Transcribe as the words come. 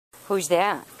Who's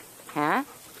that? Huh?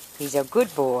 He's a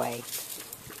good boy.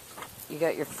 You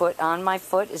got your foot on my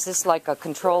foot? Is this like a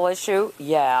control issue?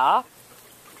 Yeah.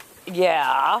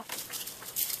 Yeah.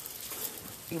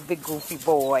 You big goofy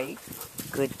boy.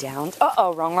 Good down.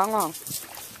 Uh-oh, wrong, wrong, wrong.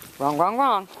 Wrong, wrong,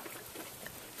 wrong.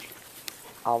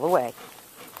 All the way.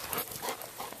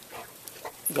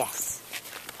 Yes.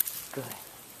 Good.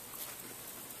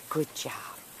 Good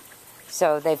job.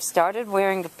 So they've started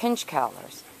wearing the pinch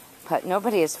collars, but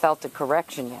nobody has felt a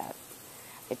correction yet.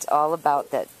 It's all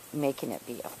about that making it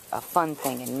be a fun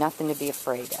thing and nothing to be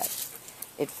afraid of.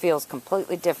 It feels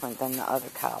completely different than the other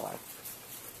collar.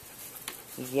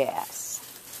 Yes.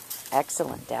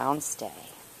 Excellent. Downstay.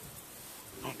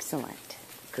 Excellent.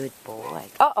 Good boy.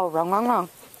 Uh-oh, wrong, wrong, wrong.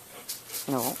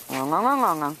 No, wrong, wrong, wrong,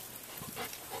 wrong, wrong.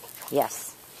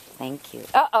 Yes. Thank you.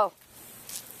 Uh-oh.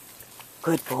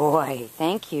 Good boy.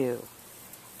 Thank you.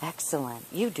 Excellent.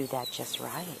 You do that just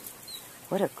right.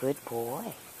 What a good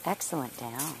boy. Excellent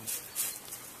down.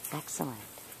 Excellent.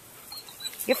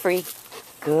 You're free.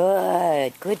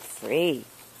 Good. Good free.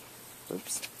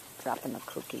 Oops. Dropping the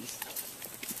cookies.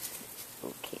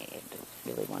 Okay. I don't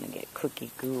really want to get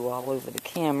cookie goo all over the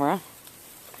camera.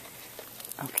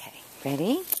 Okay.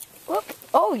 Ready? Whoop.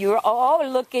 Oh, oh,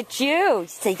 look at you.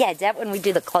 So yeah, is that when we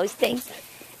do the close thing?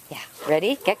 Yeah.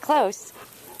 Ready? Get close.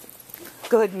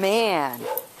 Good man.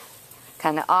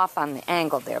 Kind of off on the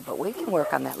angle there, but we can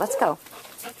work on that. Let's go.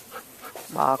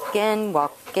 Walking,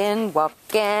 walking,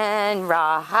 walking,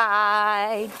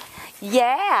 ride.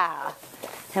 Yeah.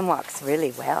 And walks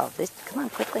really well. Come on,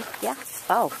 quickly. Yeah.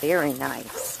 Oh, very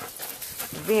nice.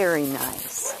 Very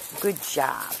nice. Good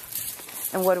job.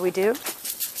 And what do we do?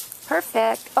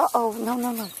 Perfect. Uh-oh. No,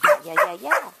 no, no. Yeah, yeah,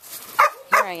 yeah.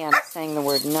 Here I am saying the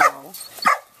word no.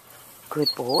 Good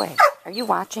boy. Are you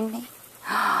watching me?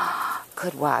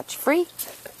 Good watch. Free.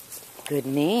 Good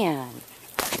man.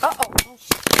 Uh-oh. Oh,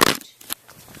 shoot.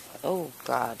 Oh,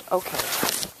 God. Okay.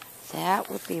 That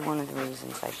would be one of the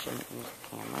reasons I shouldn't use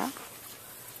the camera.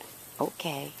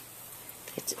 Okay.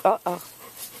 It's, uh-oh.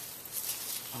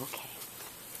 Okay.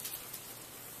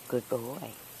 Good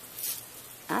boy.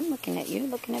 I'm looking at you,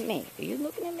 looking at me. Are you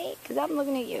looking at me? Because I'm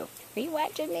looking at you. Are you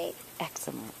watching me?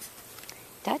 Excellent.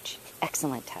 Touch?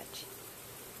 Excellent touch.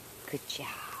 Good job.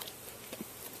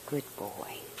 Good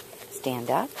boy. Stand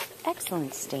up?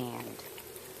 Excellent stand.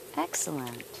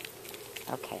 Excellent.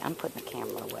 Okay, I'm putting the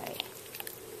camera away.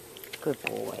 Good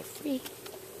boy. Free.